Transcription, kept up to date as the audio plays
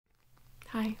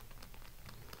Hi.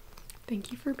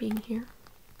 Thank you for being here.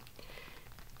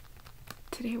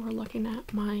 Today we're looking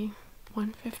at my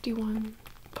 151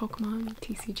 Pokemon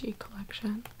TCG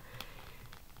collection,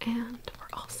 and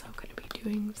we're also going to be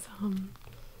doing some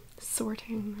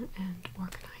sorting and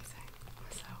organizing.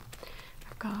 So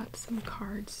I've got some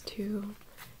cards to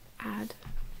add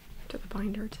to the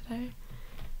binder today.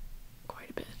 Quite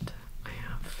a bit. I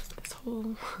have this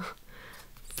whole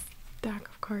stack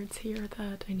of cards here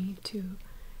that I need to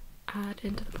add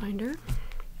into the binder,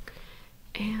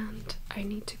 and I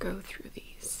need to go through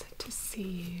these to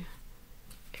see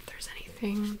if there's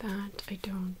anything that I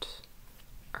don't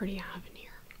already have in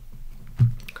here.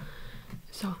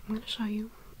 So I'm going to show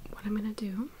you what I'm going to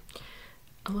do,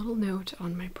 a little note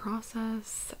on my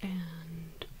process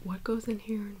and what goes in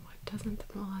here and what doesn't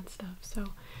and all that stuff. So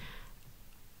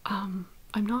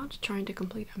I'm not trying to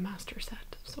complete a master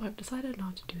set, so I've decided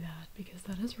not to do that because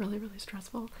that is really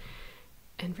stressful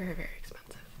and very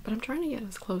expensive. But I'm trying to get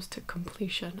as close to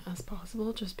completion as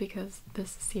possible, just because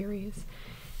this series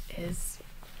is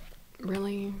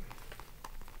really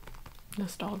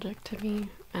nostalgic to me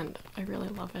and I really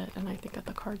love it, and I think that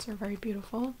the cards are very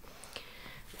beautiful.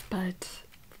 But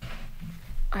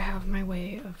I have my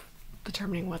way of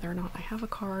determining whether or not I have a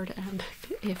card and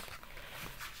if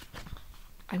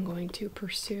I'm going to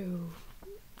pursue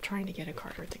trying to get a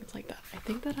card or things like that. I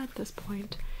think that at this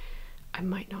point I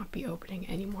might not be opening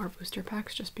any more booster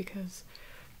packs, just because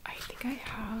I think I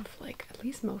have like at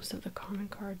least most of the common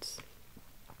cards,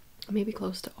 maybe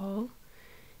close to all,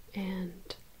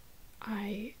 and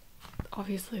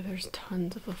obviously there's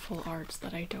tons of the full arts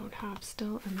that I don't have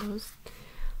still, and those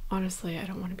honestly I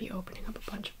don't want to be opening up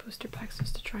a bunch of booster packs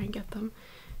just to try and get them.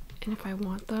 And if I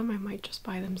want them, I might just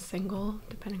buy them single,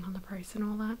 depending on the price and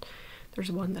all that.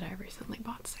 There's one that I recently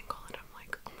bought single, and I'm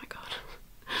like, oh my god.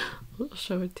 I'll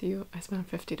show it to you. I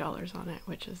spent $50 on it,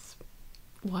 which is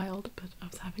wild, but I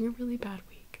was having a really bad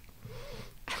week.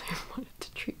 And I wanted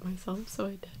to treat myself, so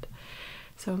I did.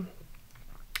 So,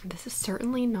 this is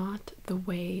certainly not the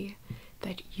way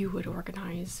that you would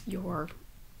organize your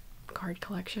card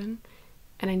collection,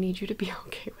 and I need you to be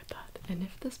okay with that. And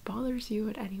if this bothers you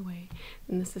in any way,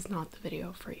 then this is not the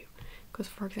video for you. Because,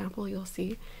 for example, you'll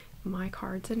see my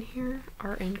cards in here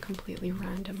are in completely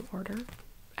random order,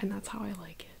 and that's how I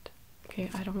like it. Okay,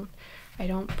 I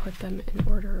don't put them in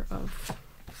order of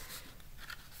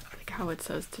like how it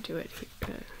says to do it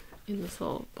in this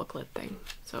little booklet thing.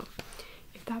 So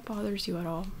if that bothers you at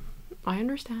all, I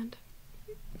understand.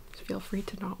 Feel free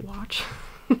to not watch.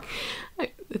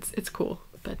 It's cool,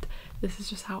 but this is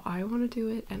just how I want to do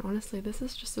it, and honestly this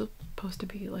is just supposed to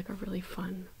be like a really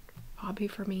fun hobby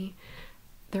for me.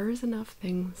 There is enough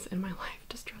things in my life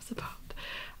to stress about.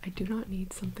 I do not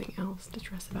need something else to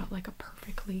stress about, like a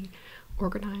perfectly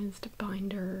organized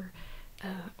binder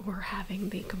or having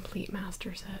the complete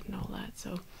master set and all that.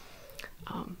 So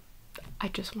I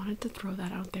just wanted to throw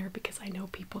that out there because I know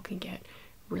people can get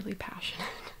really passionate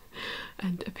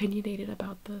and opinionated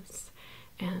about this,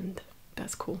 and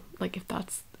that's cool. Like, if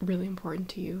that's really important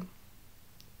to you,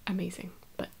 amazing.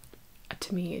 But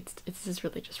to me, it's just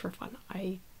really just for fun.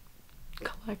 I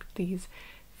collect these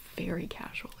very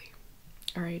casually.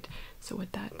 Alright, so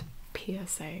with that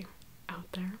PSA out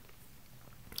there,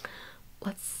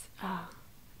 let's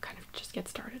kind of just get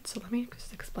started. So let me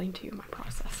just explain to you my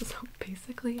process. So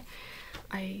basically,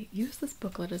 I use this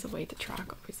booklet as a way to track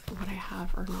obviously what I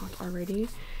have or not already,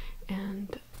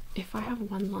 and if I have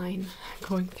one line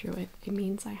going through it, it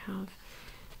means I have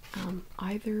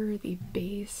either the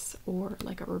base or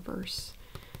like a reverse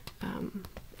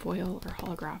foil or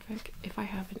holographic. If I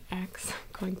have an X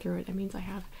going through it, it means I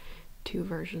have two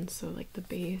versions, so like the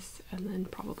base and then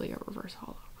probably a reverse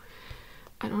holo.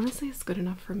 And honestly, it's good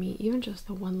enough for me, even just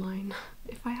the one line.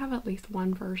 If I have at least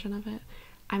one version of it,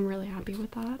 I'm really happy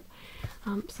with that.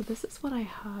 So this is what I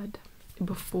had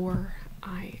before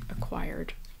I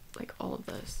acquired like all of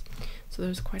this. So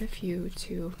there's quite a few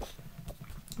to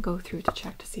go through to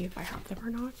check to see if I have them or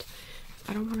not.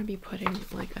 I don't want to be putting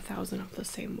like 1,000 of the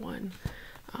same one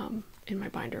in my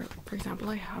binder. For example,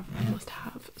 I must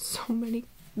have so many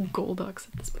Golducks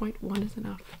at this point. One is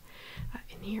enough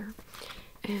in here.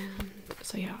 And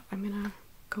so yeah, I'm gonna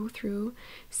go through,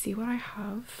 see what I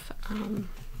have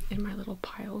in my little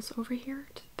piles over here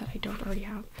that I don't already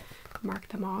have, mark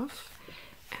them off,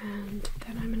 and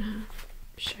then I'm gonna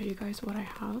show you guys what I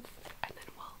have, and then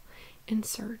we'll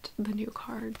insert the new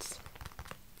cards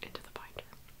into the binder.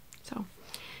 So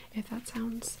if that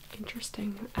sounds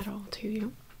interesting at all to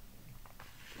you,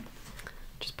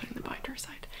 just putting the binder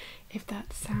aside. If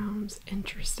that sounds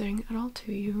interesting at all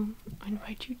to you, I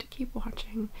invite you to keep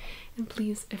watching. And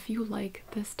please, if you like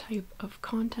this type of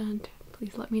content,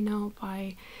 please let me know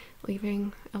by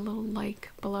leaving a little like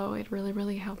below. It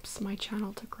really helps my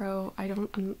channel to grow.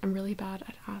 I'm really bad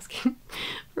at asking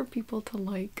for people to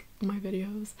like my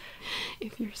videos.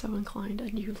 If you're so inclined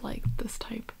and you like this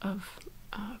type of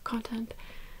content,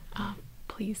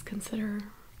 please consider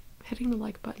hitting the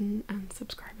like button and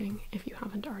subscribing if you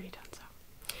haven't already done so.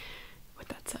 With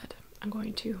that said, I'm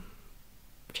going to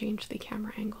change the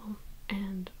camera angle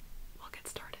and we'll get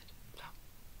started. So,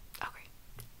 okay,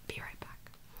 be right back.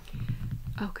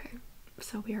 Okay,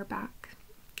 so we are back,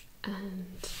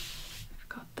 and I've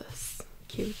got this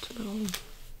cute little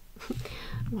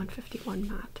 151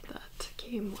 mat that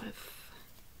came with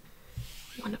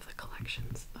one of the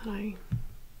collections that I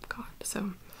got. So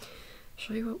I'll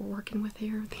show you what we're working with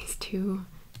here. These two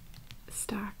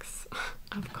stacks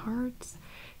of cards.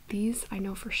 These I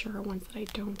know for sure are ones that I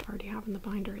don't already have in the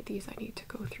binder. These I need to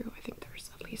go through. I think there's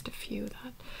at least a few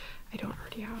that I don't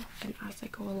already have, and as I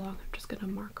go along I'm just gonna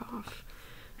mark off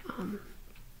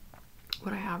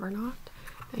what I have or not.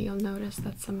 And you'll notice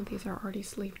that some of these are already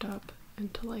sleeved up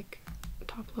into like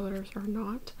top loaders or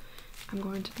not. I'm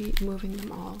going to be moving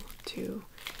them all to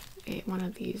one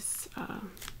of these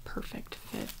perfect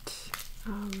fit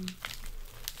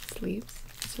sleeves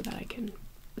so that I can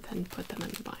then put them in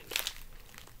the binder.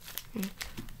 Okay.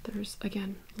 There's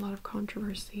again a lot of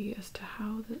controversy as to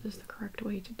how this is the correct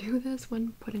way to do this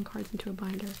when putting cards into a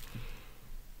binder.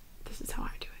 This is how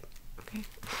I do it, okay?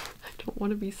 I don't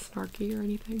want to be snarky or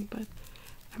anything, but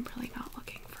I'm really not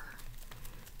looking for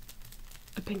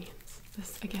opinions.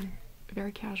 This, again,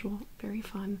 very casual, very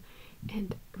fun,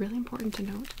 and really important to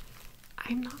note,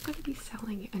 I'm not going to be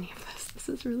selling any of this. This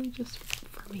is really just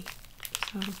for me.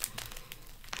 So, alright,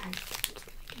 I'm just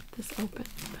going to get this open,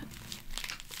 but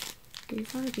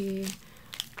these are the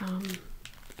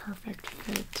perfect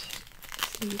fit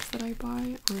sleeves that I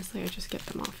buy. Honestly, I just get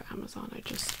them off Amazon. I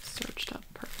just searched up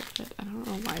perfect fit. I don't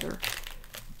know why they're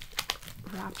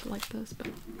wrapped like this, but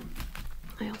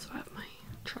I also have my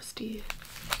trusty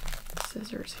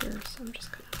scissors here, so I'm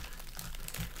just gonna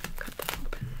cut them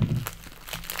open.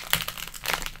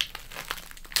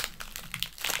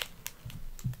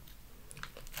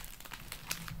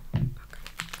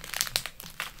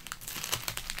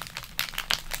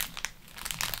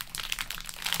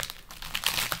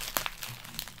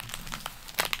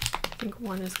 I think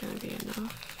one is going to be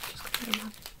enough, just because I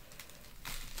don't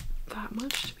have that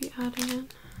much to be adding in.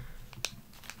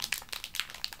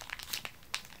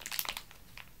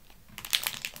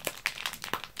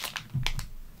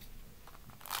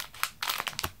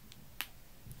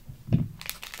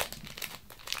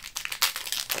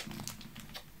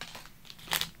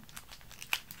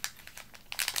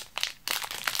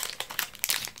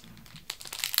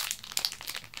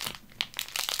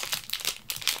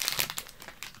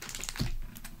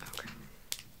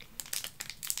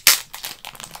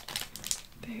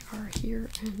 They are here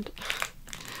and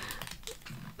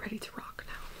ready to rock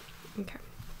now. Okay.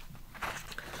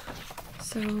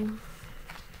 So,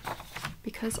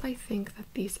 because I think that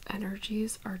these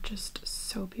energies are just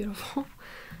so beautiful,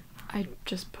 I'm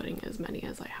just putting as many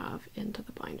as I have into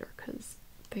the binder because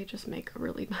they just make a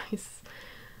really nice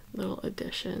little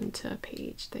addition to a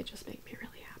page. They just make me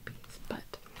really happy.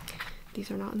 But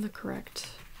these are not in the correct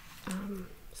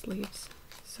sleeves,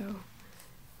 so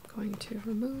going to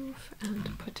remove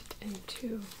and put it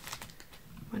into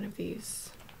one of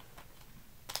these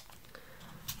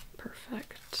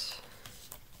perfect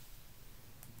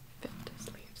fit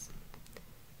sleeves.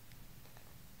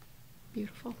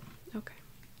 Beautiful. Okay.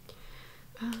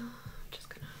 I'm just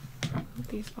gonna move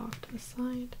these off to the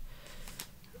side.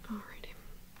 Alrighty.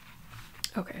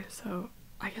 Okay, so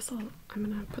I guess I'm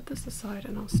gonna put this aside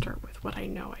and I'll start with what I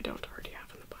know I don't already have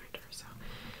in the binder. So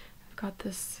I've got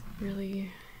this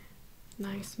really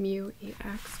nice Mew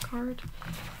EX card,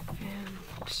 and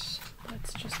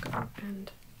let's just go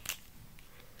and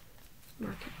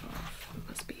mark it off. It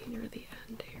must be near the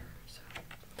end here. So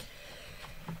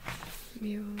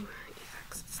Mew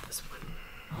EX is this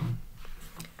one.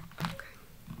 Okay.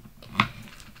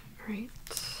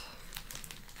 Alright.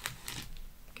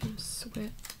 Gonna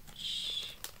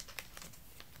switch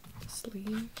the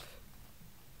sleeve.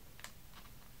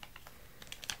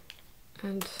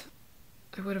 And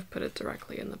I would have put it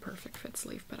directly in the perfect fit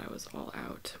sleeve, but I was all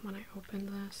out when I opened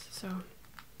this, so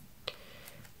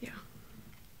yeah.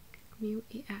 Mew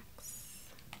EX.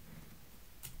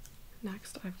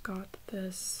 Next I've got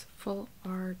this full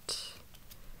art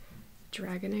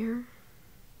Dragonair.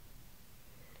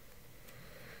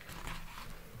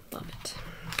 Love it.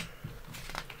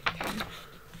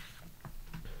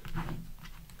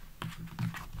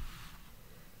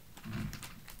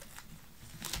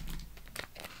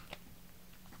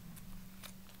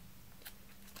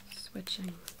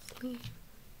 switching sleeve.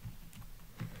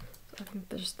 So I think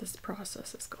this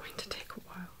process is going to take a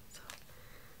while. So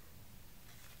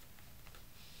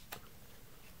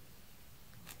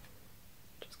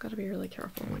just got to be really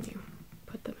careful when you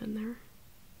put them in there.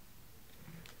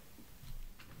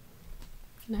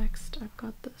 Next, I've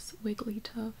got this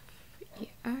Wigglytuff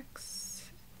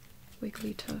EX,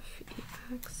 Wigglytuff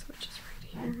EX, which is right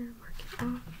here. Mark it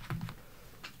off.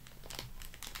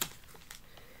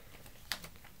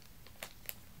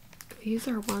 These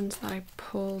are ones that I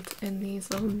pulled in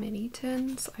these little mini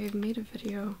tins. I've made a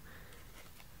video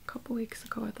a couple weeks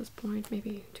ago at this point,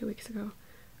 maybe 2 weeks ago,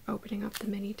 opening up the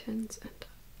mini tins, and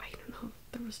I don't know,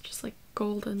 there was just like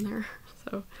gold in there.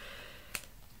 So,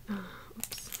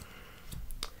 oops.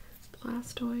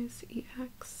 Blastoise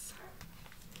EX.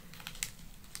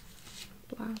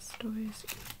 Blastoise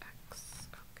EX.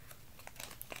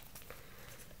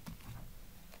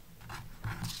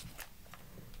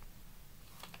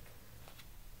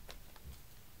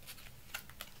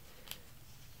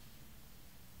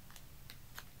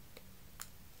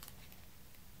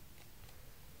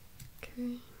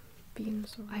 Okay.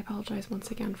 Venusaur. I apologize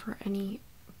once again for any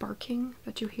barking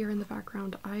that you hear in the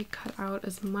background. I cut out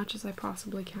as much as I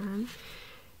possibly can.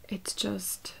 It's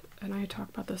just, and I talk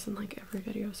about this in like every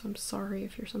video, so I'm sorry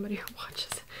if you're somebody who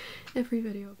watches every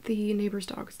video. The neighbor's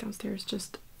dogs downstairs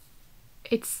just,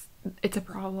 it's a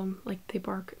problem. Like, they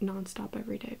bark non-stop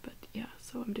every day, but yeah,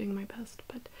 so I'm doing my best.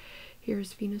 But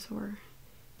here's Venusaur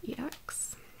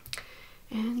EX,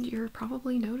 and you're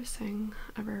probably noticing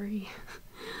a very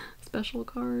special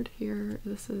card here.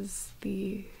 This is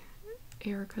the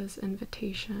Erica's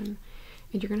Invitation,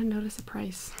 and you're gonna notice a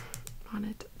price on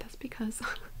it. That's because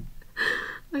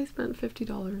I spent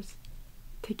 $50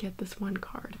 to get this one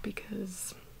card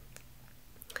because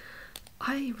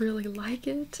I really like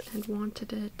it and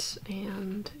wanted it,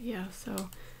 and yeah, so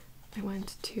I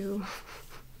went to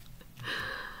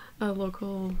a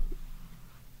local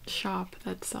shop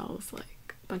that sells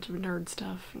like a bunch of nerd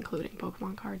stuff, including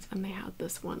Pokemon cards, and they had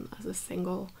this one as a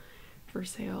single for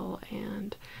sale,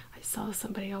 and I saw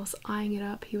somebody else eyeing it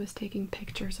up. He was taking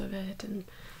pictures of it, and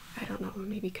I don't know,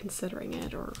 maybe considering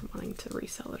it or wanting to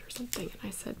resell it or something, and I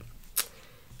said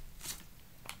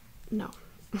no.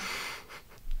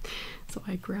 So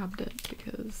I grabbed it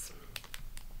because,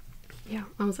 yeah,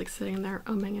 I was like sitting there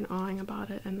umming and ahhing about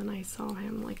it, and then I saw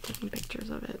him like taking pictures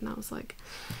of it, and I was like,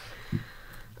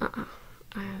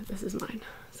 this is mine.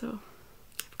 So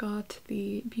I've got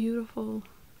the beautiful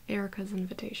Erica's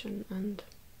Invitation, and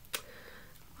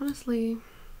honestly,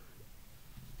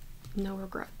 no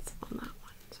regrets on that one.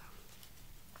 So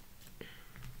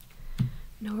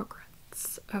no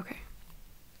regrets. Okay,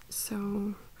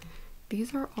 so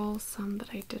these are all some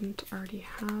that I didn't already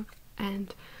have,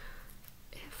 and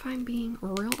if I'm being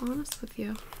real honest with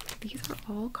you, these are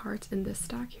all cards in this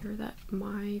stack here that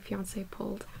my fiance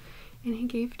pulled and he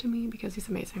gave to me because he's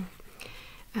amazing.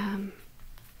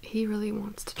 He really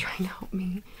wants to try and help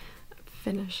me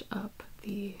finish up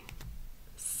the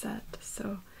set,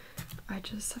 so I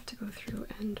just have to go through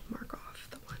and mark off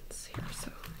the ones here.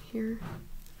 So here,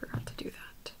 forgot to do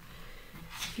that.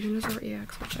 Venusaur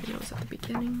EX, which I know is at the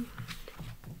beginning.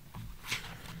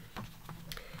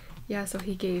 Yeah, so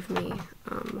he gave me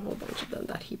a whole bunch of them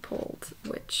that he pulled,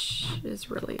 which is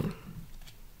really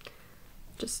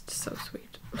just so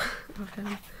sweet of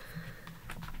him.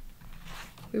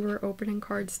 We were opening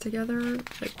cards together,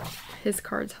 like his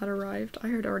cards had arrived. I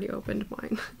had already opened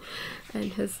mine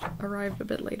and his arrived a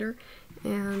bit later,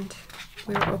 and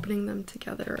we were opening them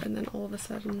together, and then all of a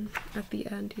sudden at the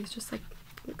end he's just like,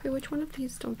 okay, which one of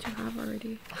these don't you have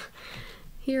already?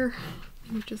 Here.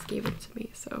 And he just gave it to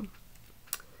me, so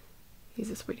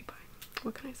he's a sweetie pie.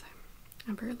 What can I say?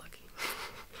 I'm very lucky.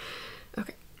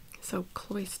 Okay, so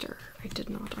Cloyster. I did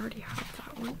not already have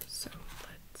that one, so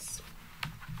let's...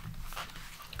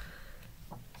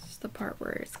 This is the part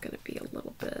where it's going to be a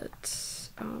little bit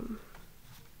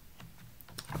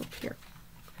up here.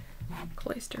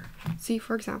 Cloyster. See,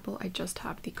 for example, I just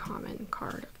have the common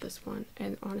card of this one,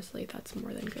 and honestly that's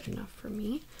more than good enough for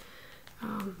me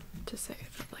to say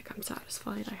that like I'm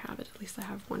satisfied. I have it. At least I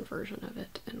have one version of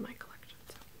it in my collection.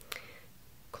 So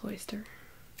Cloyster.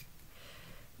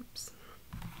 Oops.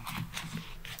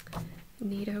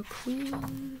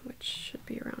 Nidoqueen, which should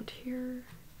be around here.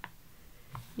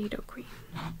 Nidoqueen.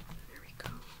 There we go.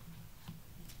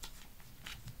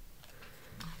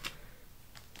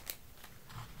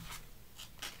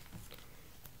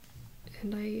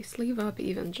 And I sleeve up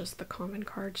even just the common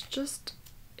cards, just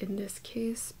in this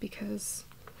case, because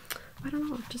I don't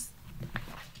know, I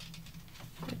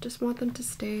just want them to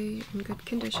stay in good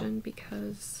condition,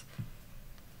 because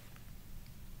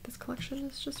this collection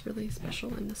is just really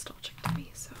special and nostalgic to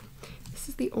me. So this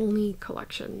is the only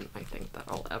collection I think that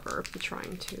I'll ever be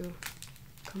trying to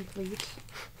complete.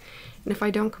 And if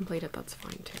I don't complete it, that's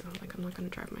fine too. Like, I'm not going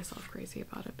to drive myself crazy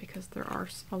about it because there are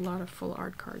a lot of full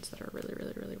art cards that are really,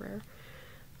 really, really rare.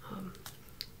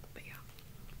 But yeah.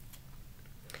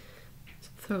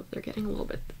 So they're getting a little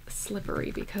bit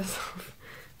slippery because of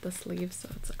the sleeves, so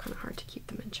it's kind of hard to keep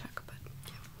them in check. But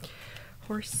yeah.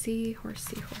 Horsey,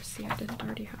 Horsey, Horsey. I didn't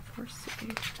already have Horsey.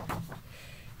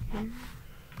 Here.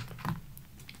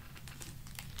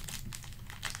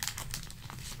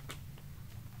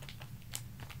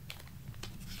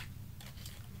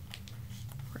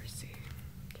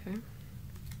 Okay.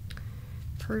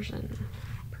 Persian.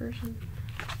 Persian.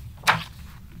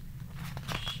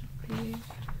 Should be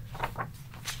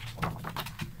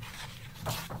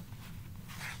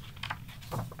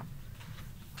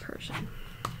Persian.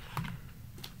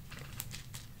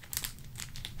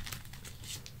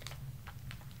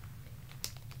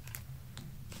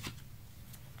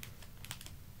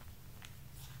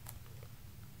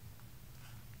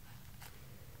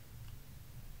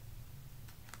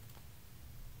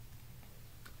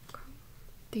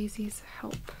 Daisy's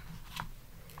Help.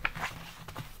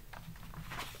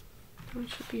 That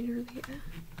should be near the end.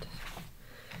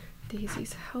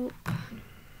 Daisy's Help.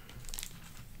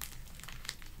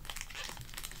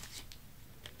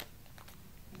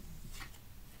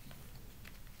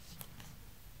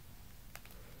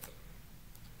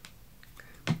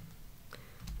 Okay.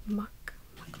 Muck.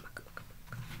 Muck, muck, muck,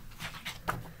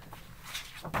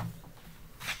 muck.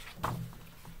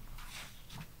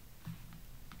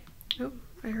 Oh,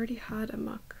 I already had a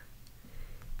muck.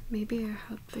 Maybe I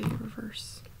had the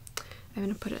reverse. I'm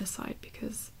gonna put it aside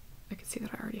because I can see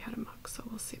that I already had a muck, so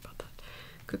we'll see about that.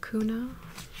 Kakuna.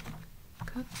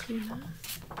 Kakuna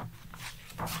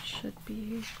should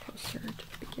be closer to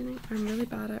the beginning. I'm really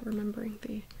bad at remembering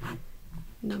the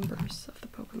numbers of the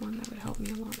Pokemon. That would help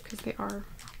me a lot because they are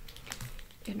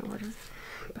in order.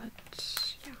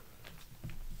 But yeah.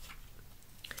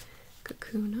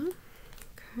 Kakuna.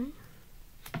 Okay.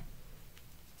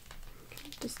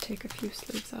 Just take a few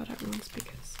sleeves out at once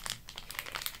because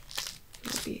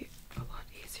it'll be a lot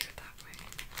easier that way.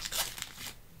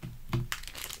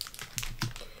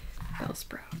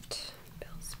 Bellsprout.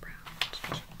 Bellsprout.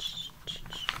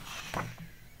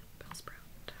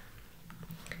 Bellsprout.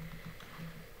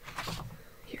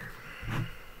 Here.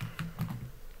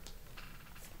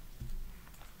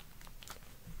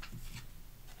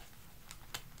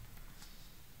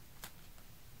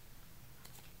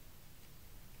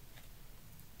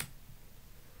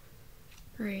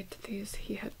 Right, these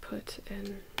he had put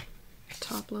in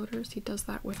top loaders. He does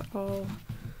that with all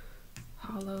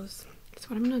hollows. So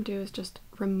what I'm going to do is just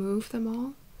remove them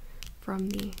all from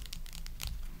the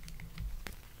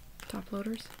top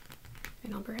loaders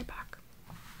and I'll be right back.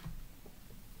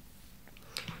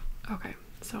 Okay,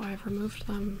 so I've removed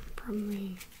them from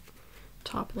the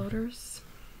top loaders.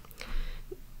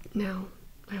 Now,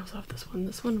 I also have this one.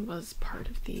 This one was part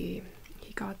of the,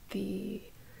 he got the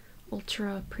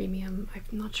Ultra Premium, I'm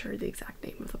not sure the exact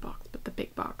name of the box, but the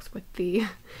big box with the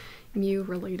Mew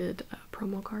related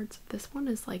promo cards. This one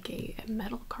is like a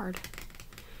metal card.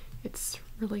 It's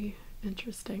really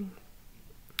interesting.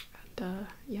 And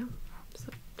yeah,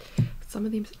 so some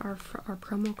of these are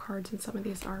promo cards and some of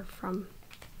these are from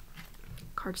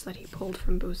cards that he pulled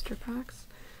from booster packs.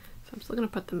 So I'm still gonna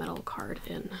put the metal card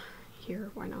in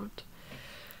here, why not?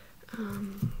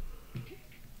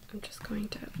 I'm just going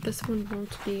to, this one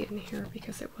won't be in here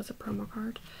because it was a promo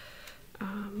card.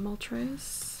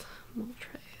 Moltres,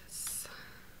 Moltres,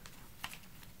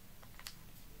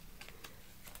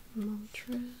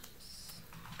 Moltres,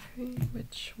 okay,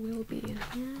 which will be in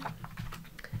here.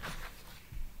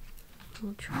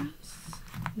 Moltres,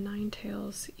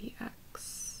 Ninetales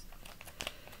EX.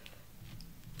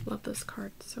 Love this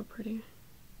card, it's so pretty.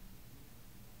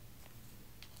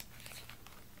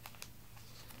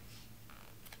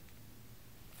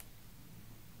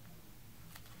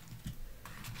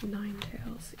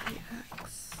 Ninetales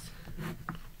EX.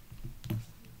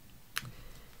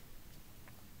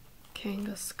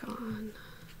 Kangaskhan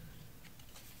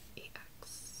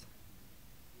EX.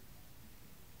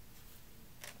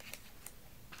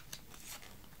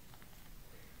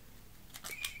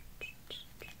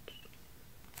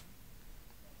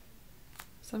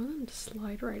 Some of them just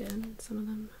slide right in, some of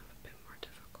them have a bit more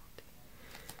difficulty.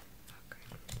 Okay.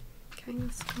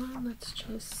 Kangaskhan, let's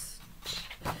just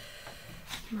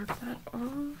mark that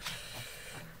off.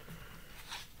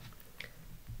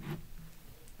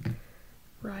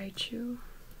 Raichu.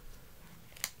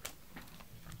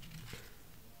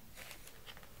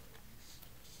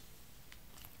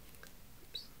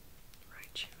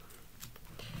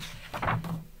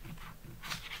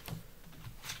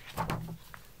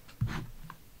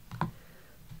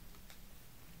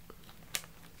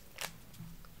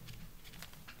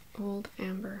 Old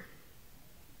Amber.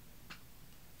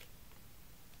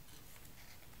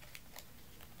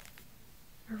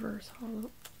 Reverse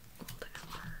Hollow Old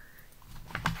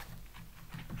Amber.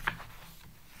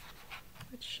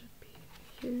 Which should be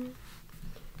here.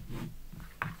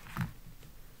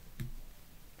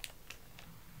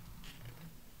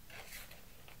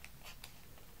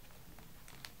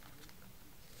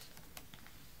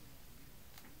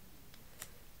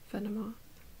 Venomoth.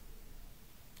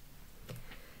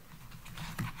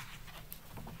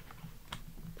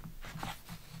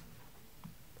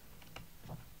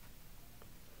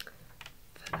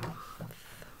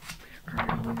 Where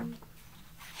are you?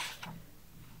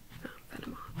 Oh,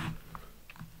 Venomoth.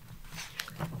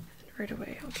 And right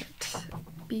away I'll get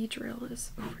Beedrill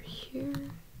is over here.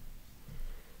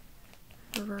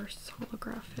 Reverse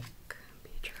holographic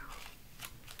Beedrill.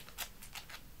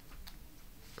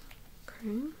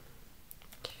 Okay.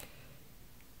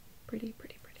 Pretty,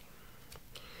 pretty, pretty.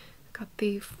 Got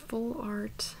the full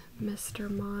art Mr.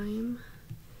 Mime.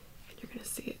 And you're gonna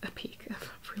see a peek of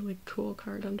a really cool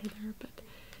card under there, but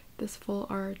this full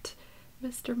art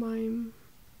Mr. Mime.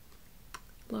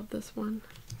 Love this one.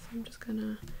 So I'm just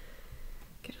gonna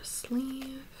get a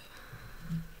sleeve.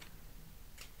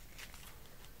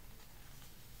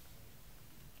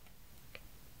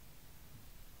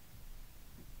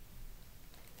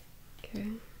 Okay,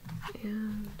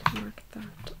 and mark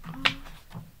that off.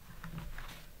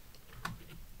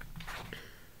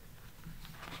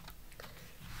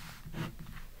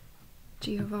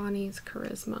 Giovanni's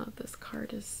Charisma. This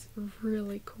card is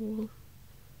really cool.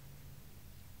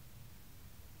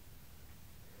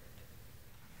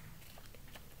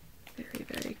 Very,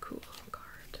 very cool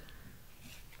card.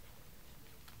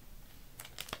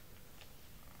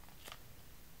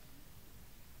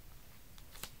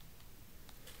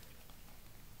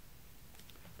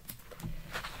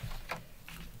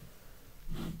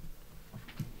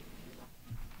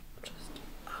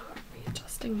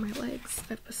 Readjusting my legs.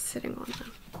 I was sitting on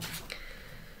them.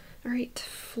 Alright,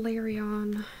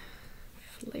 Flareon.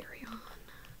 Flareon.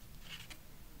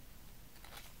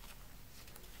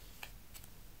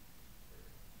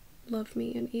 Love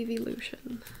me an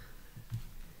evolution.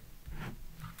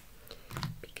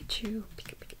 Pikachu.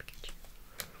 Pikachu.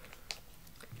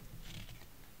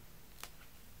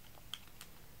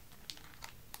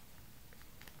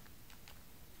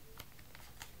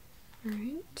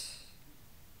 Alright.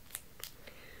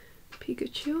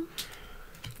 Pikachu,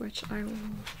 which I will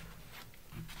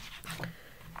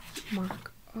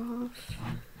mark off,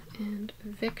 and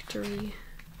Victory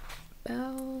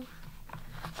Bell,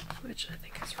 which I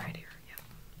think is right here.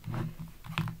 Yeah,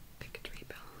 Victory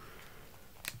Bell.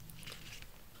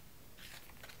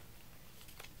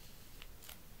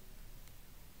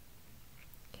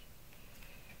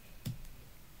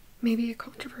 Maybe a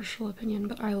controversial opinion,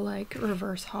 but I like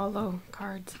reverse hollow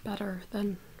cards better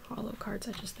than hollow cards.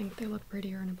 I just think they look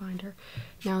prettier in a binder.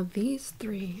 Now these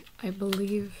three, I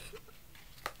believe,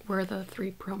 were the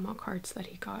 3 promo cards that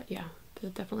he got. Yeah, they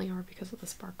definitely are because of the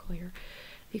sparkle here.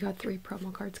 He got 3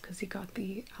 promo cards because he got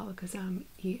the Alakazam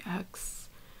EX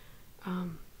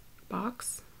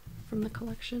box from the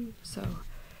collection. So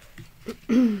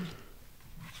I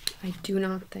do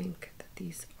not think that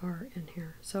these are in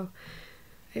here. So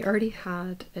I already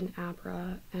had an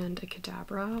Abra and a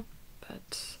Kadabra,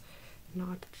 but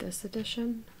not this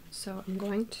edition. So I'm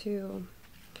going to,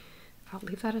 I'll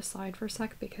leave that aside for a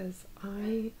sec because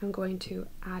I am going to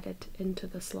add it into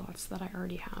the slots that I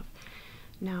already have.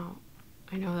 Now,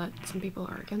 I know that some people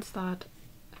are against that,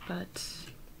 but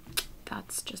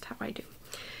that's just how I do.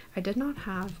 I did not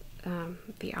have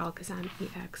the Alakazam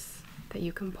EX that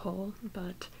you can pull,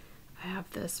 but I have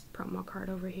this promo card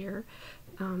over here.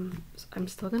 So I'm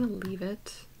still gonna leave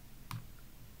it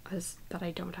as that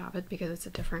I don't have it because it's a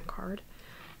different card.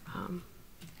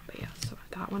 But yeah, so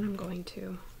that one I'm going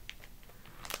to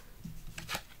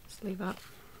just leave up.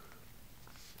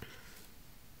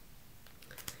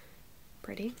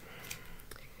 Pretty.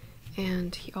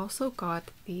 And he also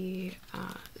got the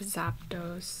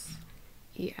Zapdos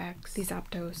EX, the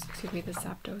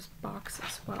Zapdos box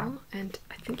as well. And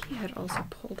I think he had also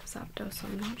pulled a Zapdos, so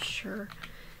I'm not sure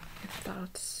if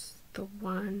that's the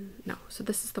one. No, so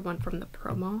this is the one from the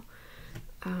promo.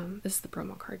 This is the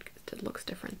promo card. It looks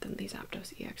different than the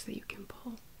Zapdos EX that you can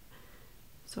pull.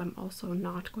 So I'm also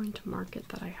not going to mark it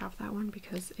that I have that one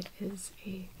because it is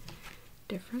a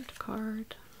different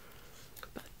card.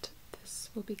 But this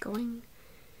will be going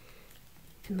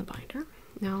in the binder.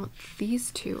 Now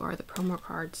these two are the promo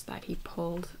cards that he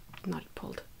pulled,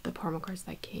 the promo cards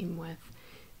that came with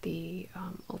the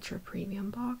Ultra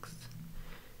Premium box.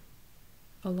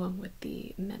 along with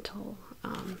the metal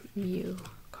Mew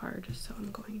card. So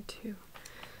I'm going to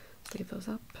leave those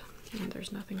up, and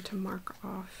there's nothing to mark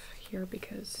off here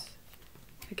because,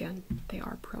 again, they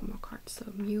are promo cards.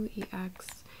 So Mew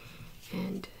EX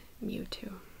and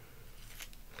Mewtwo.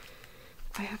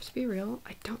 I have to be real,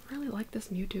 I don't really like this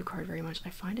Mewtwo card very much. I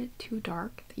find it too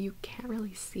dark that you can't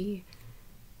really see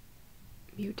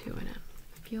Mewtwo in it.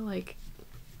 I feel like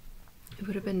it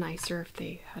would have been nicer if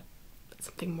they had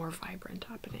something more vibrant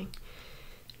happening.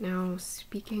 Now,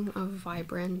 speaking of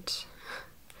vibrant,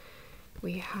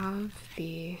 we have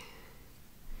the...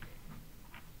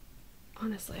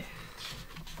 Honestly,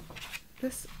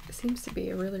 this seems to be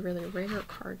a really, really rare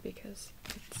card because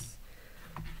it's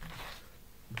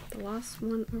the last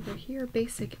one over here,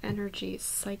 Basic Energy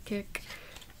Psychic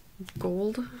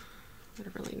Gold. I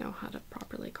don't really know how to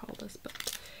properly call this,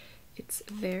 but it's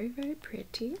very, very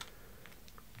pretty.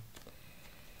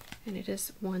 And it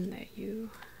is one that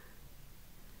you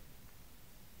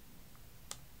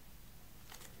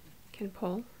can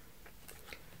pull.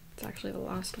 It's actually the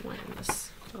last one in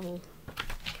this little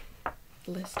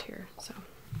list here, so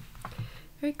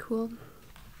very cool.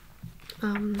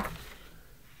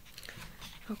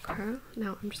 Okay,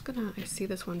 now I'm just gonna, I see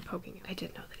this one poking. I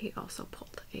did know that he also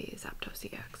pulled a Zapdos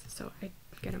EX, so I'm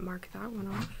gonna mark that one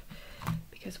off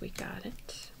because we got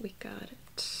it, we got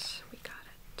it, we got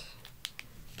it.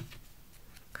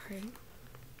 Okay.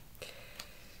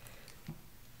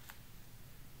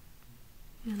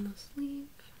 And the sleeve,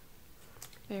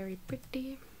 very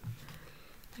pretty.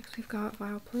 Next we've got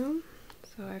Vileplume.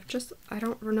 So I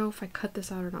don't know if I cut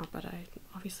this out or not, but I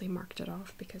obviously marked it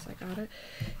off because I got it.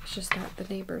 It's just that the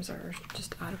neighbors are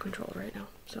just out of control right now.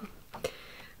 So,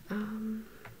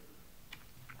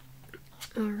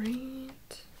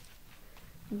 alright.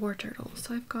 War Turtle.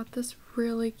 So I've got this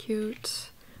really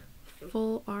cute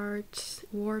full art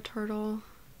War Turtle.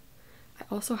 I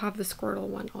also have the Squirtle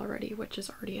one already, which is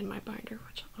already in my binder,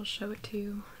 which I'll show it to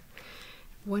you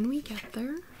when we get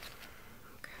there.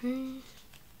 Okay.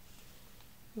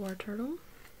 War Turtle.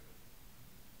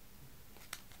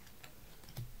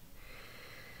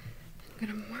 I'm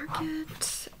gonna mark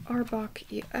it Arbok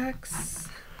EX.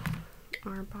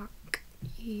 Arbok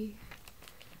EX.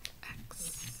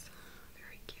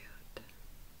 Very cute.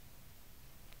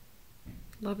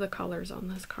 Love the colors on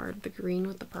this card. The green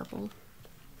with the purple.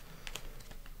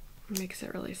 Makes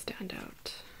it really stand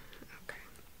out. Okay.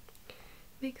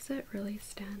 Makes it really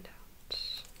stand out.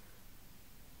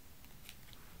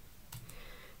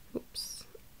 Oops.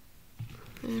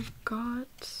 I've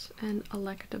got an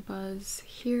Electabuzz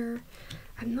here.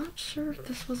 I'm not sure if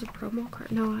this was a promo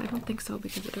card. No, I don't think so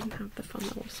because it doesn't have the fun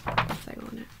little sparkle thing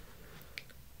on it.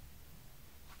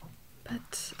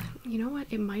 But you know what?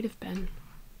 It might have been.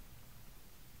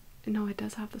 No, it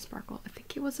does have the sparkle. I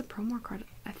think it was a promo card.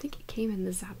 I think it came in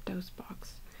the Zapdos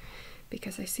box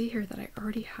because I see here that I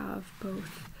already have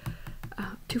both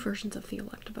two versions of the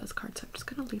Electabuzz card, so I'm just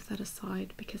gonna leave that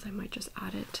aside because I might just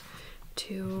add it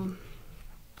to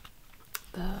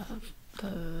the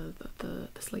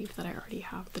sleeve that I already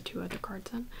have the two other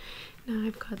cards in. Now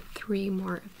I've got 3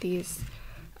 more of these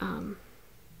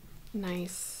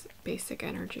nice basic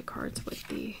energy cards with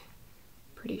the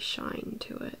pretty shine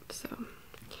to it, so I'm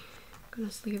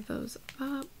gonna sleeve those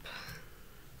up.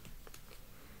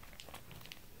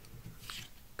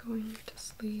 Going to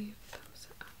sleeve those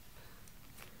up.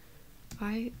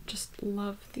 I just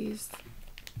love these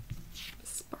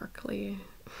sparkly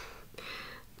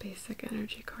basic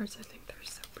energy cards. I think they're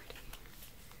so pretty.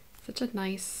 Such a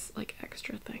nice, like,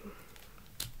 extra thing.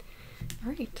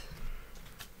 Alright.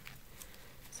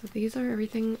 So these are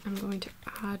everything I'm going to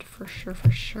add for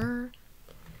sure.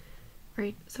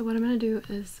 Alright, so what I'm going to do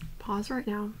is pause right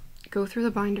now, go through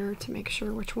the binder to make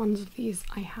sure which ones of these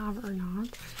I have or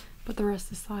not, put the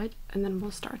rest aside, and then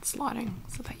we'll start slotting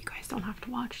so that you guys don't have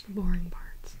to watch the boring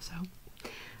parts. So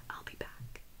I'll be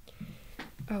back.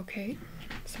 Okay,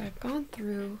 so I've gone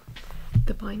through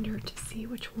the binder to see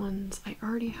which ones I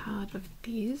already had of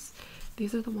these.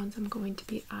 These are the ones I'm going to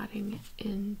be adding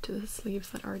into the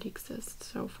sleeves that already exist.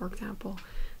 So for example,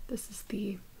 this is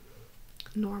the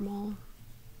normal,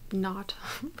 not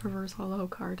reverse hollow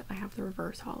card. I have the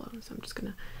reverse hollow, so I'm just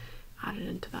gonna add it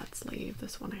into that sleeve.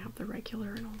 This one I have the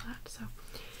regular and all that, so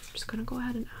I'm just gonna go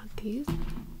ahead and add these,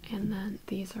 and then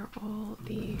these are all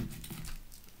the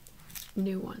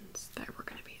new ones that we're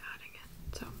gonna be adding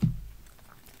in. So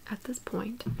at this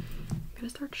point I'm gonna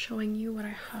start showing you what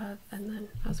I have, and then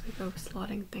as we go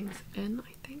slotting things in,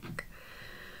 I think.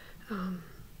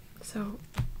 So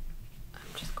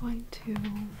I'm just going to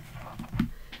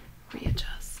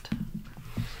readjust.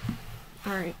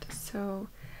 Alright, so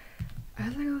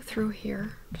as I go through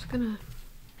here, I'm just gonna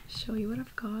show you what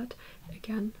I've got.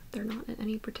 Again, they're not in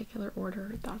any particular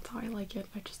order. That's how I like it.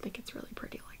 I just think it's really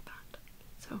pretty like that.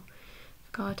 So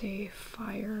I've got a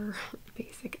fire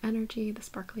basic energy, the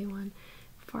sparkly one,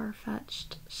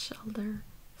 far-fetched, shelter,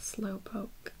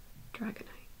 slowpoke,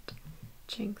 dragonite,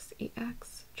 Jinx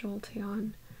EX,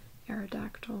 Jolteon,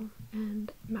 Aerodactyl,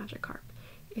 and Magikarp.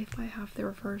 If I have the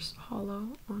reverse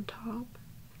holo on top,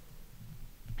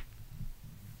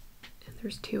 and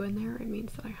there's 2 in there, it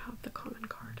means that I have the common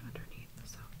card underneath.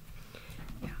 So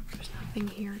yeah, there's nothing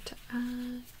here to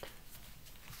add.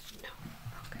 No.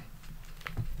 Okay.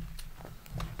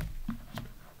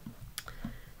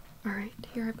 Alright,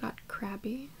 here I've got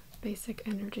Krabby, basic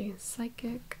energy,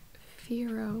 psychic,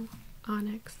 Fiero,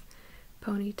 Onyx,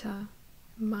 Ponyta,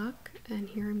 Muck, and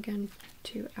here I'm going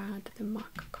to add the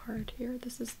Muck card here.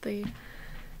 This is the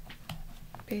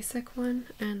basic one,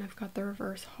 and I've got the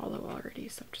reverse holo already,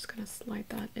 so I'm just going to slide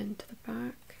that into the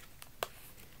back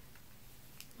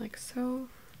like so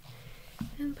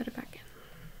and put it back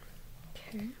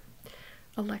in. Okay,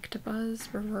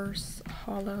 Electabuzz reverse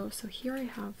holo. So here I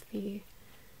have the,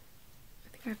 I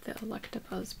think I have the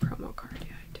Electabuzz promo card.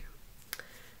 Yeah, I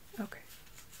do. Okay,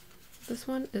 this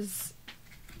one is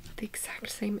the exact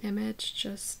same image,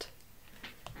 just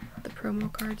the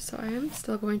promo card, so I am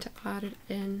still going to add it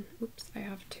in. Oops, I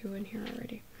have 2 in here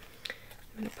already.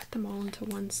 I'm going to put them all into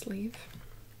one sleeve.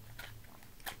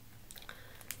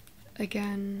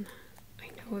 Again, I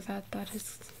know that that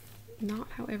is not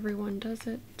how everyone does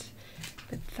it,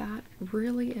 but that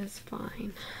really is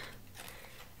fine.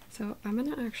 So I'm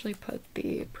going to actually put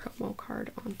the promo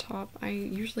card on top. I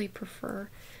usually prefer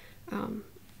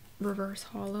reverse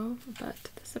holo,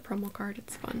 but this is a promo card,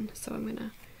 it's fun, so I'm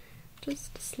gonna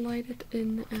just slide it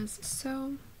in as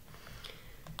so.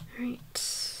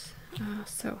 Alright,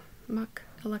 so Muck,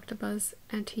 Electabuzz,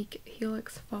 Antique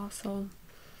Helix, Fossil,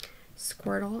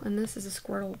 Squirtle, and this is a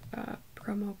Squirtle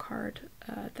promo card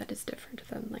that is different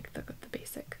than like the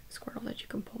basic Squirtle that you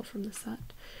can pull from the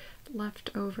set.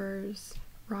 Leftovers,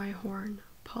 Rhyhorn,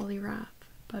 Poliwrath,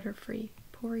 Butterfree,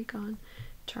 Porygon,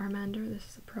 Charmander, this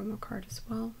is a promo card as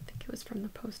well. I think it was from the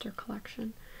poster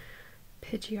collection.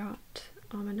 Pidgeot,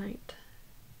 Ammonite,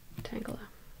 Tangela.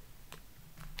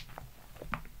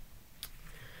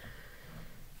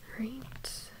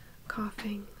 Alright,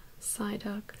 Coughing,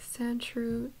 Psyduck,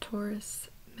 Sandshrew, Taurus,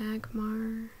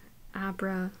 Magmar,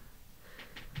 Abra,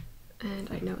 and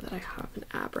I know that I have an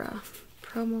Abra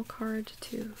promo card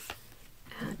to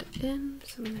add in,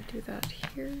 so I'm going to do that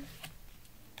here.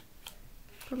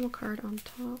 Promo card on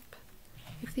top.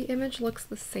 If the image looks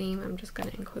the same, I'm just going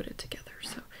to include it together.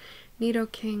 So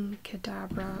Nidoking,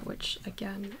 Kadabra, which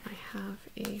again I have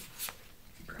a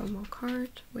promo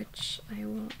card which I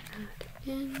will add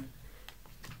in.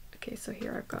 Okay, so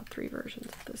here I've got 3 versions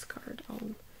of this card,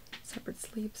 all separate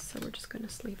sleeves, so we're just going to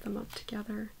sleeve them up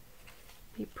together.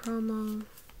 The promo,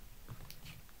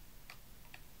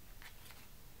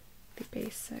 the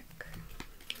basic,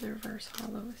 the reverse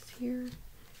holo is here,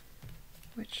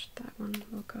 which that one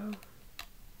will go.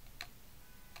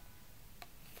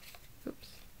 Oops.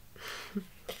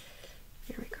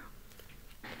 Here we go.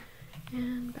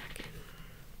 And back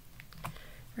in.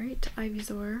 Right,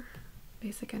 Ivysaur,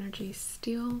 basic energy,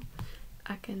 Steel,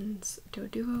 Ekans,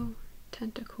 Doduo,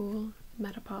 Tentacool,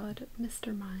 Metapod,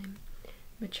 Mr. Mime,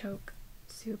 Machoke,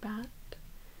 Zubat,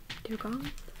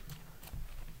 Dugong.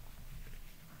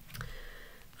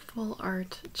 Full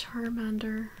art,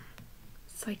 Charmander,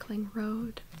 Cycling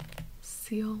Road,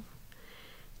 Seal,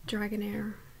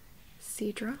 Dragonair,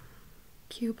 Seadra,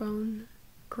 Cubone,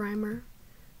 Grimer,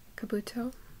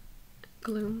 Kabuto,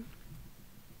 Gloom,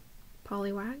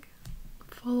 Poliwag,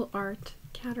 Full art,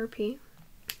 Caterpie,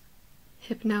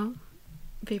 Hypno,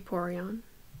 Vaporeon,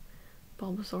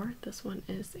 Bulbasaur, this one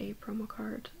is a promo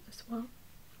card as well,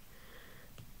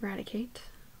 Raticate,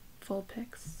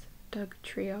 Vulpix, Doug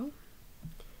Trio,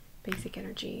 basic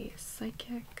energy,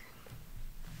 Psychic.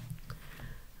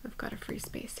 I've got a free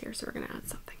space here, so we're going to add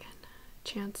something in.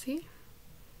 Chansey,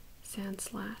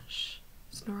 Sandslash,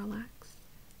 Snorlax,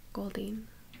 Goldeen,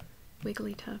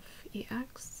 Wigglytuff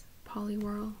EX,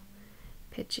 Poliwhirl,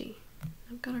 Pidgey.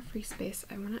 I've got a free space.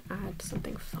 I want to add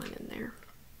something fun in there,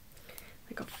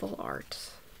 like a full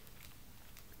art.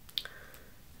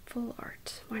 Full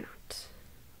art, why not?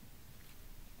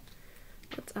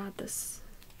 Let's add this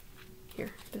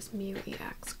here, this Mew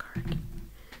EX card.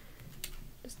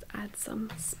 Just add some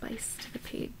spice to the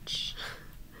page.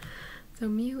 So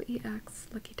Mew EX,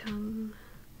 Lucky Tongue,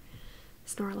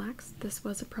 Snorlax. This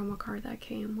was a promo card that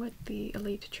came with the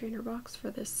Elite Trainer box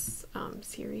for this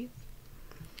series.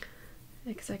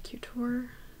 Executor,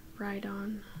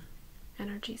 Rhydon,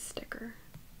 energy sticker,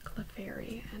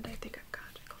 Clefairy, and I think I've got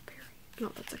Clefairy.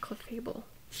 No, that's a Clefable.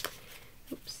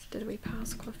 Oops, did we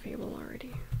pass Clefable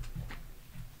already?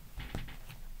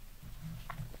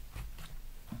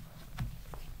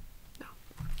 No.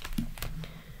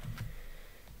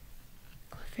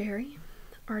 Clefairy,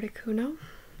 Articuno,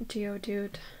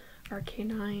 Geodude,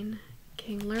 Arcanine,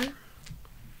 Kingler,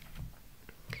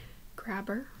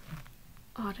 Grabber,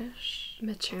 Oddish,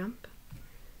 Machamp,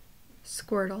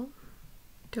 Squirtle,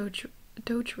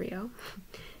 Dodrio,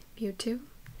 Mewtwo,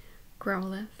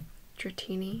 Growlithe,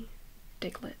 Dratini,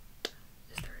 Diglett.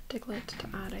 Is there a Diglett to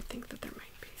add? I think that there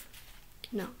might be.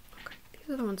 No. Okay.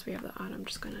 These are the ones we have to add. I'm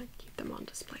just going to keep them on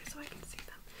display so I can see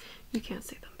them. You can't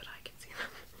see them, but I can see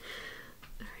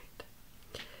them.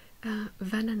 Alright.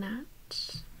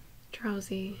 Venonat,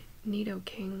 Drowsy,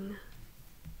 Nidoking,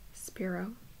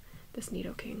 Spearow. This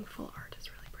Nidoking full art is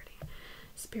really pretty.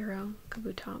 Spearow,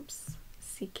 Kabutops,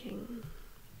 Seaking,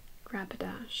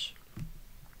 Rapidash,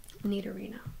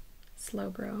 Nidorino,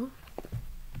 Slowbro,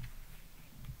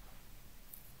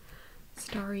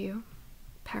 Staryu,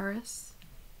 Paris,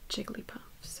 Jigglypuff.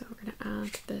 So we're going to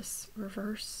add this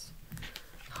reverse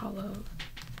hollow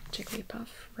Jigglypuff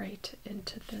right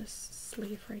into this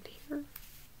sleeve right here.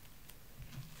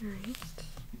 Alright.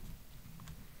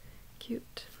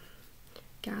 Cute.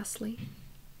 Ghastly,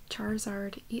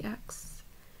 Charizard EX,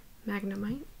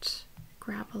 Magnemite,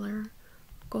 Graveler,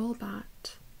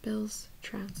 Golbat, Bill's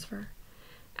Transfer,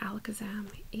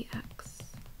 Alakazam EX.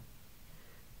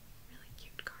 Really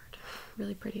cute card.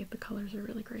 Really pretty. The colors are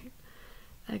really great.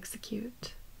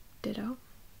 Execute, Ditto,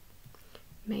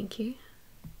 Mankey,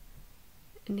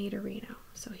 Nidorino.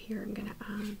 So here I'm going to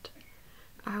add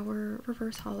our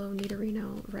reverse hollow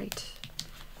Nidorino right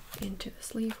into the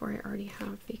sleeve where I already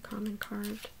have the common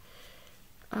card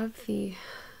of the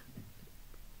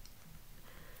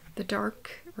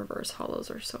dark reverse hollows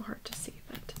are so hard to see,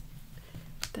 but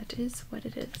that is what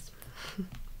it is.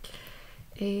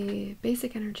 A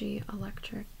basic energy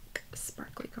electric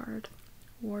sparkly card,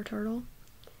 Wartortle,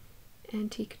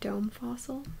 Antique Dome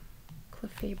Fossil,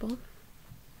 Clefable,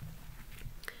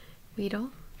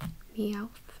 Weedle,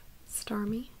 Meowth,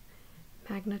 Starmie,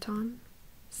 Magneton,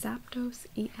 Zapdos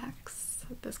EX.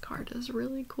 This card is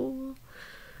really cool.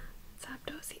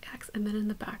 Zapdos EX. And then in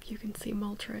the back you can see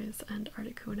Moltres and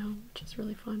Articuno, which is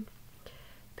really fun.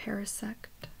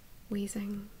 Parasect,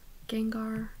 Weezing,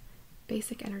 Gengar,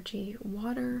 Basic Energy,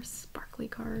 Water, Sparkly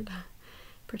card,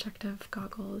 Protective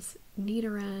Goggles,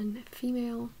 Nidoran,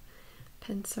 Female,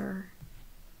 Pinsir,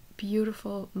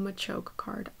 beautiful Machoke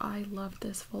card. I love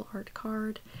this full art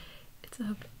card. It's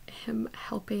of him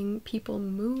helping people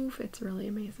move. It's really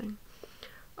amazing.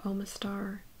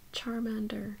 Omastar,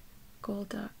 Charmander,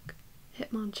 Golduck,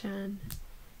 Hitmonchan,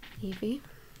 Eevee,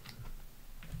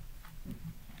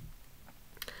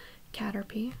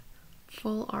 Caterpie,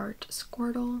 full art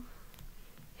Squirtle,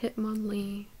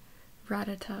 Hitmonlee,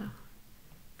 Rattata,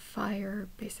 Fire,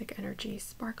 Basic Energy,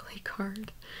 Sparkly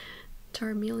card,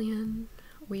 Charmeleon,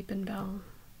 Weepinbell,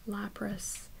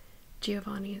 Lapras,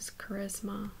 Giovanni's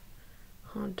Charisma,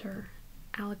 Haunter,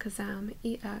 Alakazam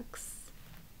EX,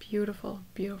 beautiful,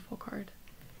 beautiful card,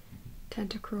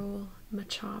 Tentacruel,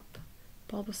 Machop,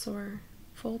 Bulbasaur,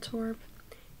 Voltorb,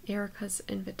 Erica's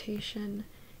Invitation,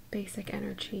 Basic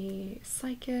Energy,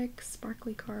 Psychic,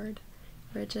 Sparkly card,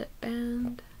 Rigid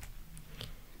Band,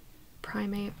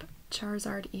 Primeape,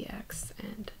 Charizard EX,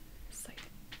 and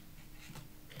Psychic.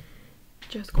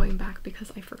 Just going back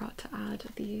because I forgot to add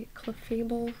the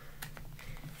Clefable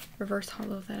reverse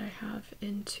hollow that I have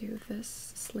into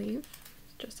this sleeve.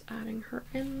 Just adding her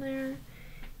in there,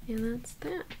 and that's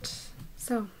that.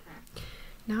 So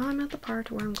now I'm at the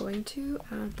part where I'm going to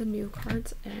add the new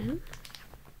cards in.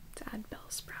 To add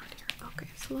Bellsprout here. Okay,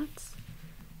 so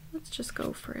let's just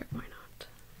go for it. Why not?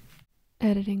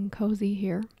 Editing cozy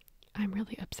here. I'm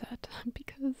really upset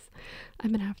because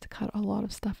I'm gonna have to cut a lot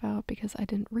of stuff out because I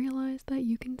didn't realize that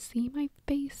you can see my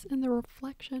face in the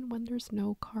reflection when there's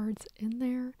no cards in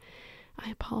there. I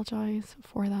apologize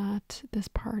for that. This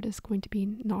part is going to be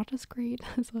not as great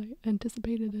as I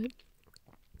anticipated it.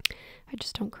 I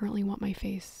just don't currently want my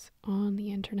face on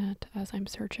the internet as I'm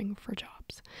searching for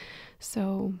jobs.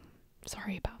 So,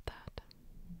 sorry about that.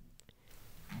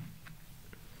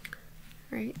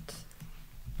 Right.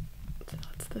 So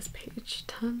that's this page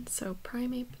done. So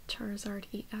Primeape, Charizard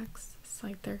EX,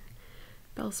 Scyther,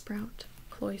 Bellsprout,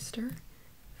 Cloyster,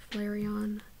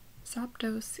 Flareon,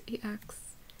 Zapdos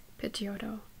EX,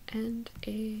 Pidgeotto, and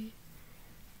a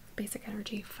Basic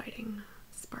Energy Fighting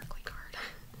Sparkly card.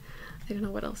 I don't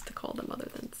know what else to call them other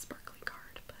than Sparkly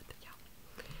card, but yeah.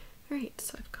 Alright,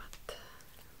 so I've got,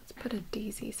 let's put a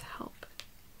Daisy's Help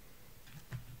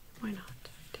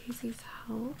Daisy's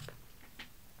help.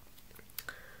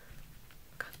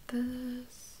 Got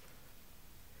this.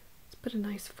 Let's put a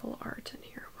nice full art in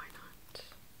here, why not?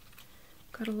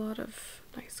 Got a lot of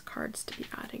nice cards to be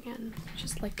adding in.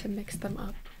 Just like to mix them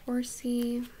up.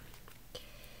 Horsey.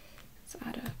 Let's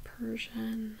add a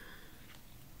Persian.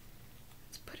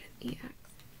 Let's put an EX.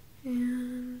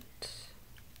 And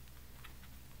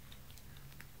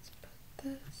let's put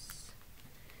this.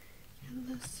 And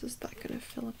this, is that going to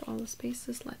fill up all the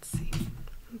spaces? Let's see.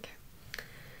 Okay.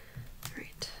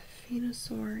 Alright.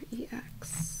 Venusaur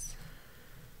EX.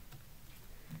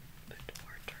 Put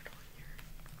more turtle in here.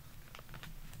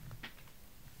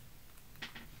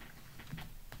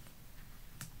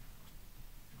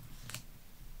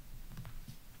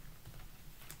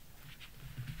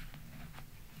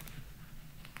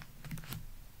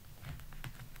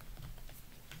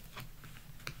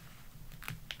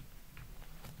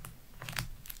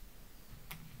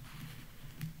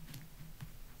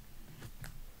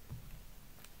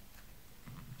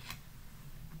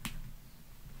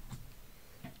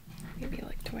 Maybe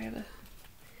like, do I have a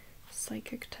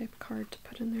psychic type card to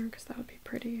put in there? Because that would be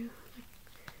pretty. Like,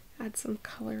 add some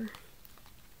color.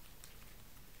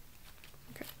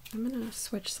 Okay, I'm gonna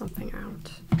switch something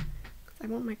out. I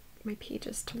want my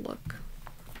pages to look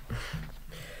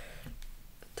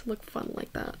fun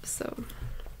like that. So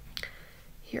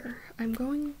here, I'm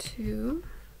going to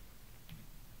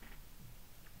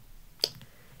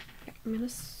I'm gonna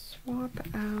swap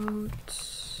out.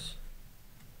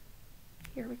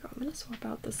 Here we go. I'm gonna swap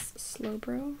out this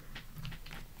Slowbro.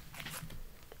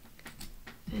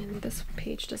 And this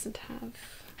page doesn't have,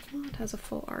 well, it has a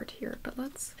full art here, but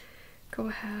let's go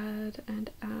ahead and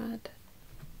add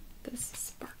this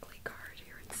sparkly card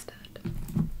here instead.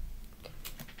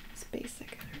 It's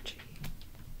basic energy.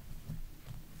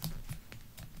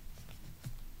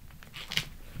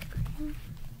 Okay.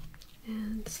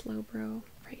 And Slowbro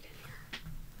right in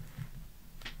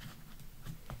here.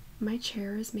 My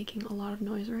chair is making a lot of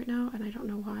noise right now, and I don't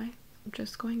know why. I'm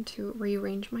just going to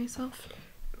rearrange myself.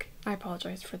 Okay, I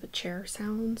apologize for the chair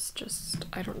sounds. Just,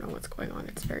 I don't know what's going on.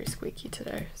 It's very squeaky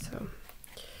today, so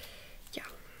yeah.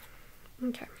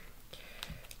 Okay,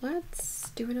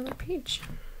 let's do another page.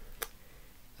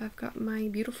 I've got my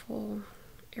beautiful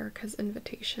Erica's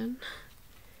invitation.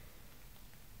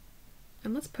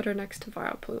 And let's put her next to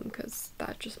Vileplume, because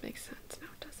that just makes sense now,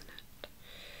 doesn't it?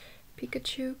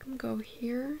 Pikachu can go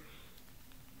here.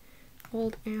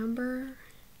 Old Amber.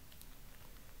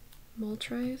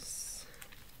 Moltres.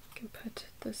 You can put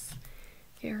this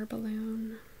air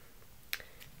balloon.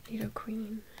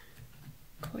 Nidoqueen.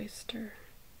 Cloyster.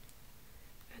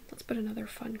 And let's put another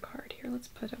fun card here. Let's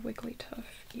put a Wigglytuff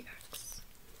EX.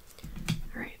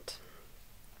 Alright.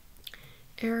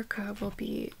 Erica will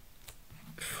be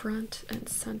front and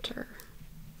center.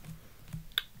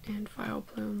 And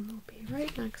Vileplume will be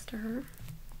right next to her.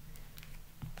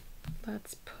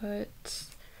 Let's put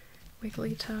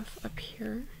Wigglytuff up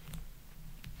here.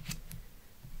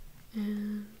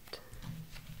 And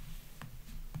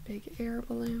big air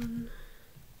balloon.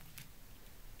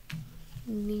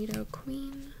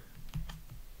 Nidoqueen.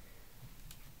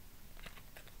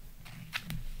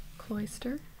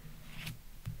 Cloyster.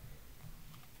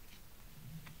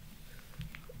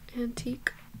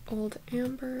 Antique Old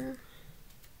Amber.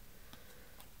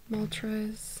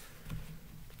 Moltres.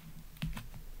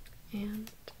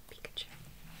 And Pikachu.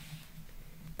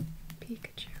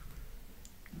 Pikachu.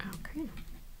 Okay.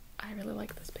 I really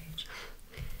like this page.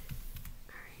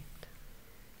 Alright.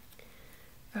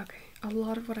 Okay. A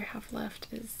lot of what I have left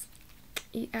is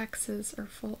EXs or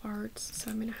full arts,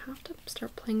 so I'm gonna have to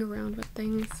start playing around with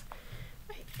things.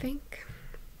 I think.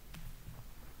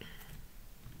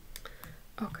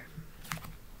 Okay.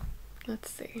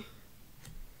 Let's see.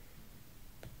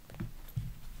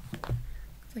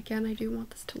 Again, I do want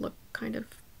this to look kind of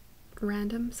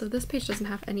random. So this page doesn't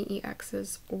have any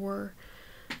EXs or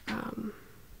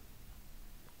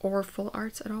full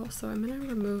arts at all. So I'm going to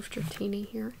remove Dratini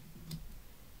here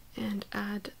and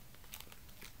add,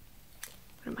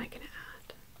 what am I going to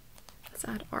add? Let's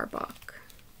add Arbok.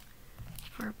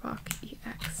 Arbok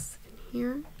EX in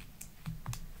here.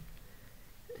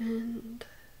 And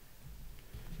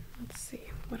let's see,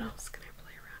 what else can I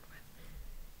play around with?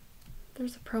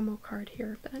 There's a promo card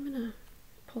here, but I'm gonna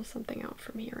pull something out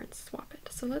from here and swap it.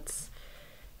 So let's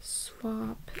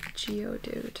swap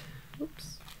Geodude.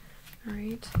 Oops.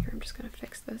 Alright, here I'm just gonna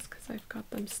fix this because I've got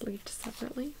them sleeved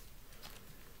separately.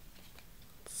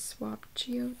 Let's swap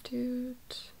Geodude.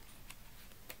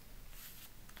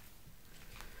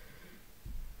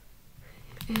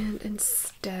 And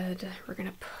instead we're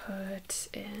gonna put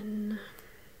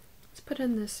put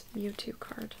in this Mewtwo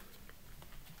card.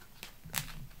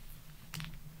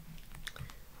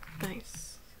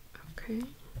 Nice. Okay.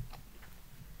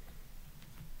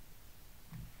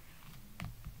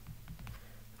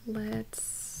 Let's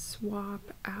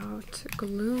swap out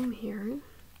Gloom here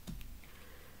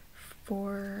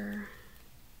for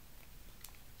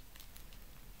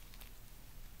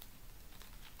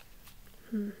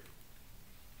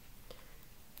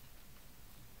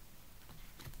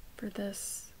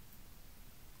this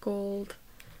gold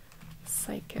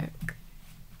psychic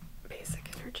basic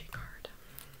energy card.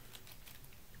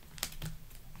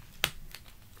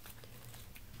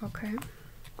 Okay.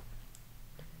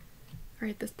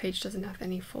 Alright, this page doesn't have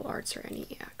any full arts or any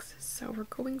EXs, so we're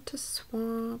going to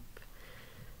swap,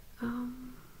 we're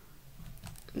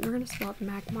going to swap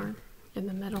Magmar in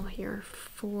the middle here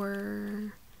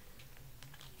for,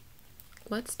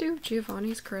 let's do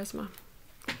Giovanni's Charisma.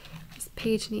 This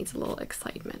page needs a little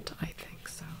excitement, I think,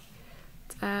 so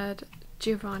let's add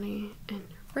Giovanni in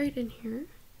right in here.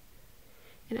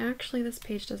 And actually this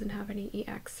page doesn't have any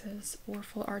EXs or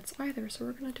full arts either, so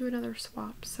we're going to do another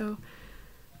swap. So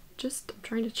just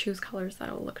trying to choose colors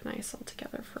that'll look nice all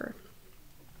together for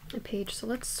a page. So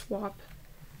let's swap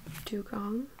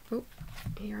Dugong. Oh,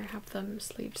 here I have them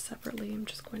sleeved separately. I'm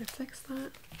just going to fix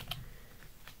that.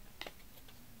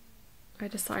 I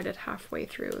decided halfway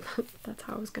through that's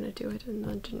how I was going to do it, and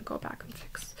then didn't go back and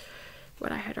fix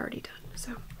what I had already done.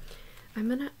 So I'm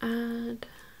going to add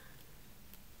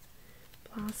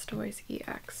Blastoise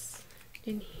EX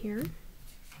in here.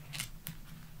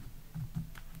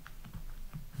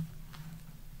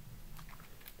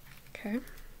 Okay.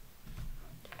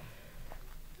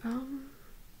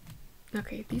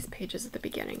 Okay, these pages at the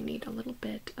beginning need a little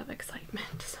bit of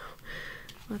excitement, so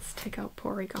let's take out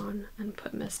Porygon and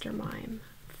put Mr. Mime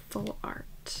full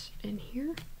art in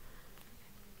here.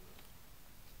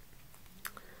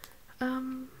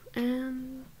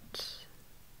 And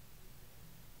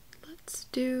let's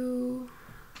do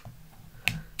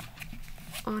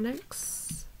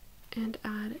Onyx and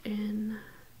add in,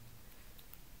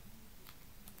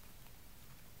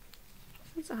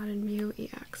 let's add in Mew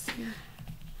EX here.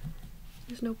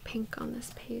 There's no pink on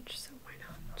this page, so why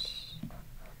not?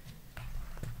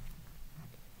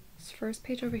 This first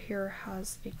page over here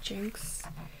has a Jinx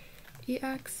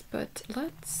EX, but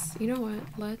let's, you know what,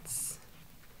 let's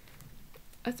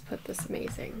put this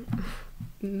amazing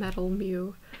Metal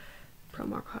Mew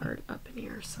promo card up in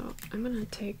here. So I'm gonna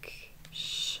take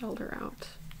Shelter out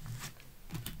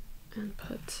and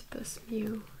put this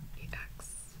Mew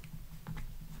EX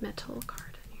Metal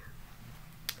card in here,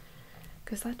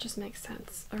 because that just makes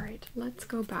sense. All right, let's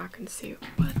go back and see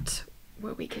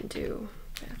what we can do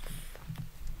with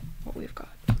what we've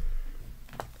got.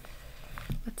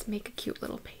 Let's make a cute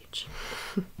little page.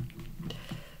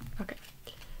 Okay,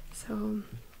 so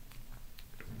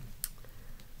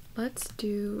let's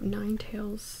do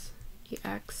Ninetales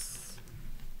EX,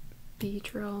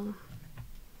 Beedrill,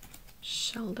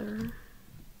 Shelter,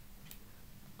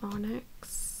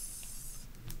 Onyx.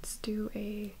 Let's do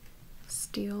a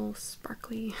Steel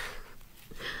Sparkly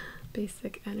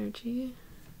basic energy.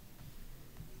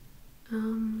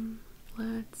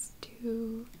 Let's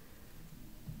do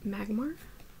Magmar.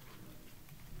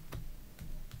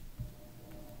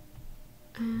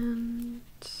 And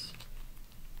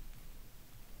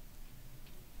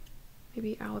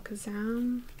maybe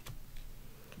Alakazam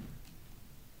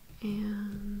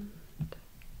and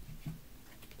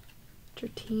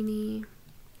Dratini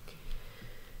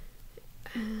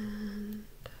and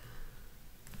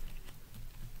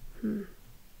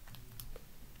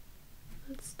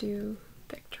let's do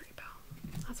Victory Bell.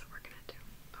 That's what we're gonna do.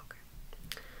 Okay.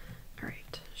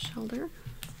 Alright, Shelter,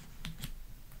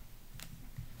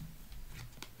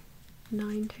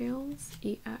 Ninetales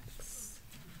EX,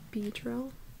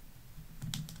 Beedrill,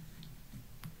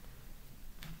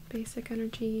 basic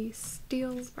energy,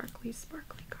 Steel Sparkly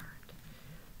card,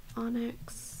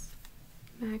 Onyx,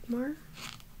 Magmar,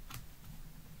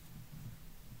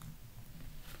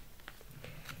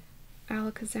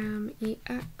 Alakazam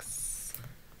EX,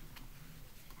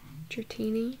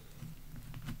 Dratini,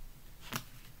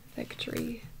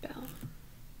 Victory Bell.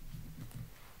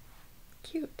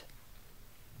 Cute.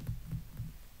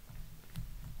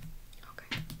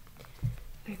 Okay.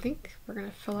 I think we're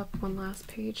gonna fill up one last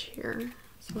page here.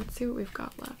 So let's see what we've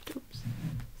got left. Oops.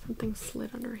 Something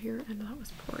slid under here, and that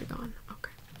was Porygon.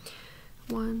 Okay.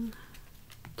 1,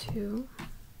 2,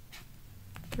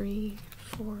 3,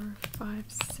 4, 5,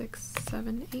 6,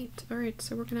 7, 8. Alright,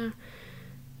 so we're gonna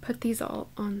put these all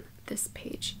on this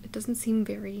page. It doesn't seem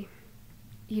very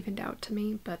evened out to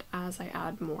me, but as I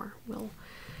add more, we'll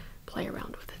play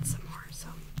around with it some more.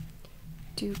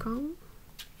 Dugong.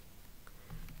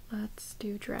 Let's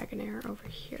do Dragonair over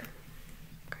here.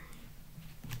 Okay.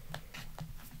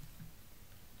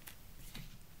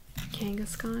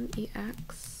 Kangaskhan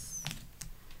EX.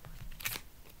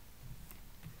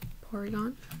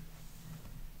 Porygon.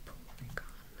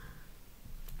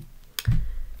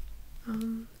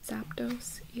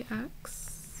 Zapdos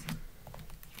EX.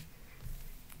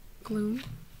 Gloom.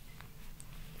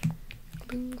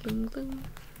 Gloom.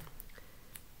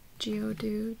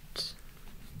 Geodude.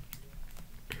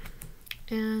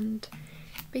 And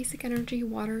Basic Energy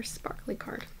Water Sparkly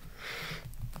card.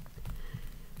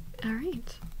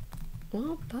 Alright.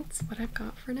 Well, that's what I've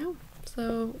got for now.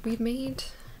 So we've made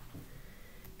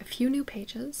a few new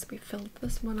pages. We filled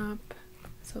this one up.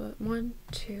 So 1,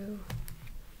 2,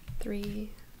 3,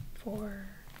 4,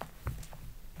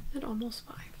 and almost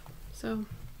 5. So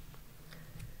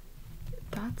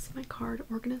that's my card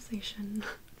organization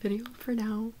video for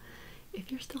now.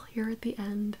 If you're still here at the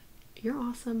end, you're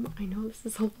awesome. I know this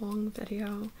is a long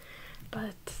video,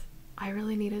 but I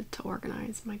really needed to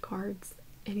organize my cards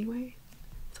anyway,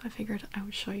 so I figured I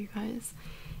would show you guys.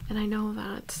 And I know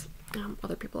that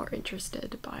other people are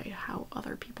interested by how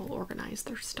other people organize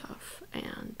their stuff,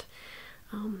 and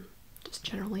just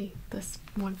generally this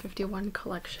 151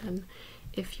 collection.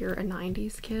 If you're a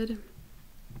 90s kid,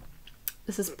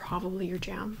 this is probably your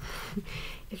jam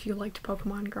if you liked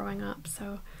Pokemon growing up.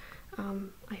 So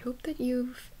I hope that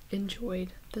you've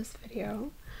enjoyed this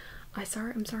video.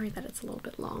 I'm sorry that it's a little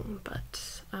bit long,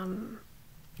 but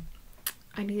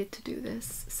I needed to do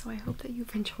this, so I hope that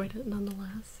you've enjoyed it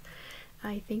nonetheless.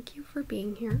 I thank you for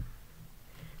being here.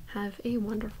 Have a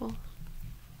wonderful,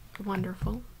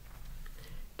 wonderful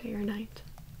day or night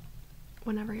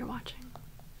whenever you're watching.